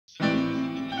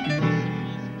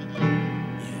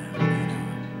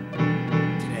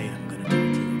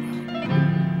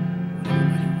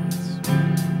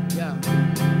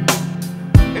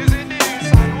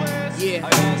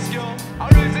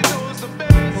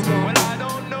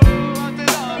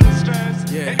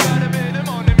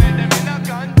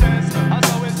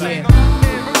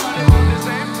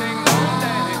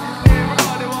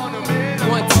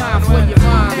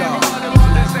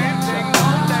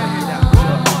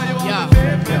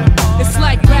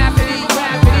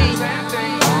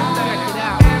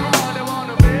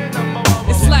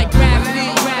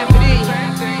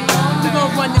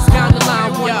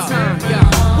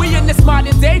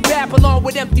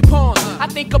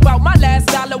about my last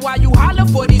dollar while you holler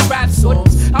for these rap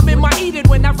songs. I'm in my Eden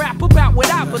when I rap about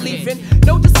what I believe in.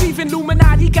 No deceiving,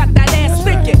 Illuminati got that ass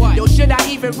thinking. Yo, should I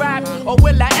even rap or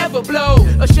will I ever blow?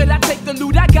 Or should I take the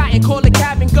loot I got and call a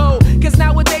cab and go? Cause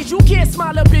nowadays you can't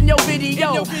smile up in your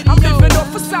video. I'm living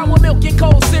off of sour milk and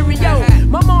cold cereal.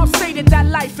 My mom stated that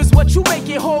life is what you make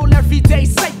it whole. Every day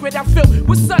sacred. I'm filled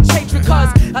with such hatred cause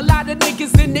a lot of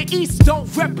niggas in the east don't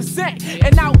represent.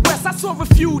 And out west I saw a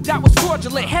few that was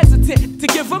fraudulent, hesitant to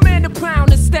give a man a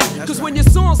pound instead. Cause when your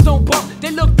songs don't bump,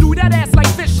 they look through that ass like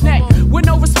fishnet. With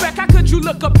no respect, how could you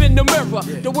look up in the mirror?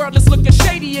 The world is looking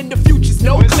shady and the future's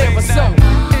no clearer. So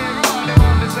everybody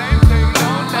want the same thing,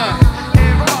 don't they?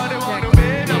 Everybody want to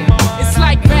be number one. It's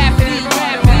like gravity,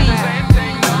 gravity. Same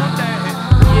thing, don't they?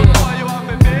 Boy, you want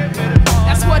me big,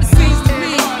 that's what it seems to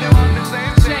me. Everybody want the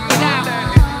same thing, check it out.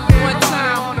 One time.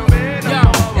 Yo,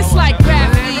 it's it's like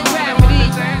gravity, gravity.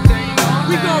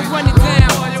 We gon' run it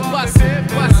down. Bust it,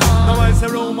 bust it. Now I say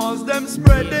rumors, them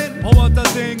spreading. Oh, what a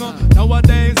thing.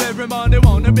 Nowadays everybody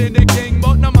wanna be the king,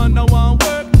 but no man no want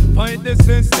work. Fight the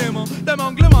system. Them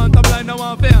ugly want to blind, no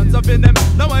one fans up in them.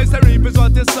 Now I say reap is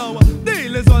what you sow.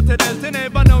 Deal is what you dealt. You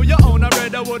never know your own. I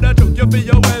read I woulda took you for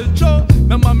your well show.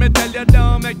 No mommy tell you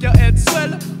don't make your head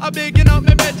swell. I'm bigging up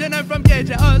me bedroom and from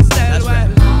KJ Hostel. Well,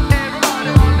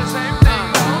 everybody want the same thing.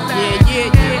 Yeah.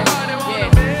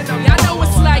 Y'all know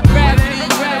it's like gravity,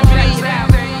 gravity.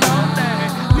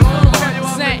 We gon'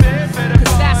 represent,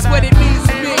 cause that's what it means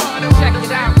to me. Check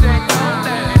it out.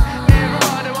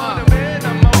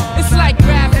 It's like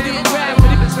gravity,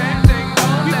 gravity.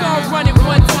 We gon' run it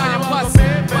one time, bust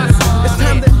it, bust it. It's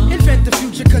time to invent the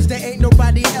future, cause there ain't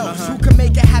nobody else who can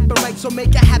make it happen right, so make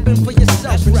it happen for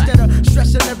yourself. Instead of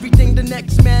stressing everything the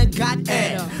next man got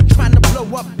and trying to blow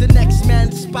up the next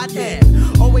man's spot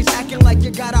and always acting like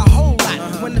you got a whole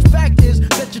lot, when the fact is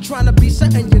that you're trying to be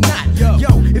something you're not. Yo,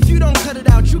 if you don't cut it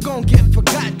out, you gon' get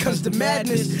forgot, cause the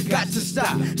madness got to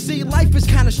stop. See, life is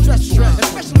kinda stressful,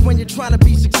 especially when you're trying to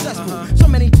be successful. So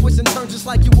many twists and turns, just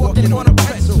like you walking on a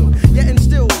pretzel. Yet and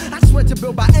still, I swear to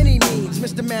build by any means.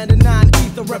 Mr. Man, the 9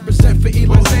 ether represent for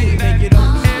Elohim.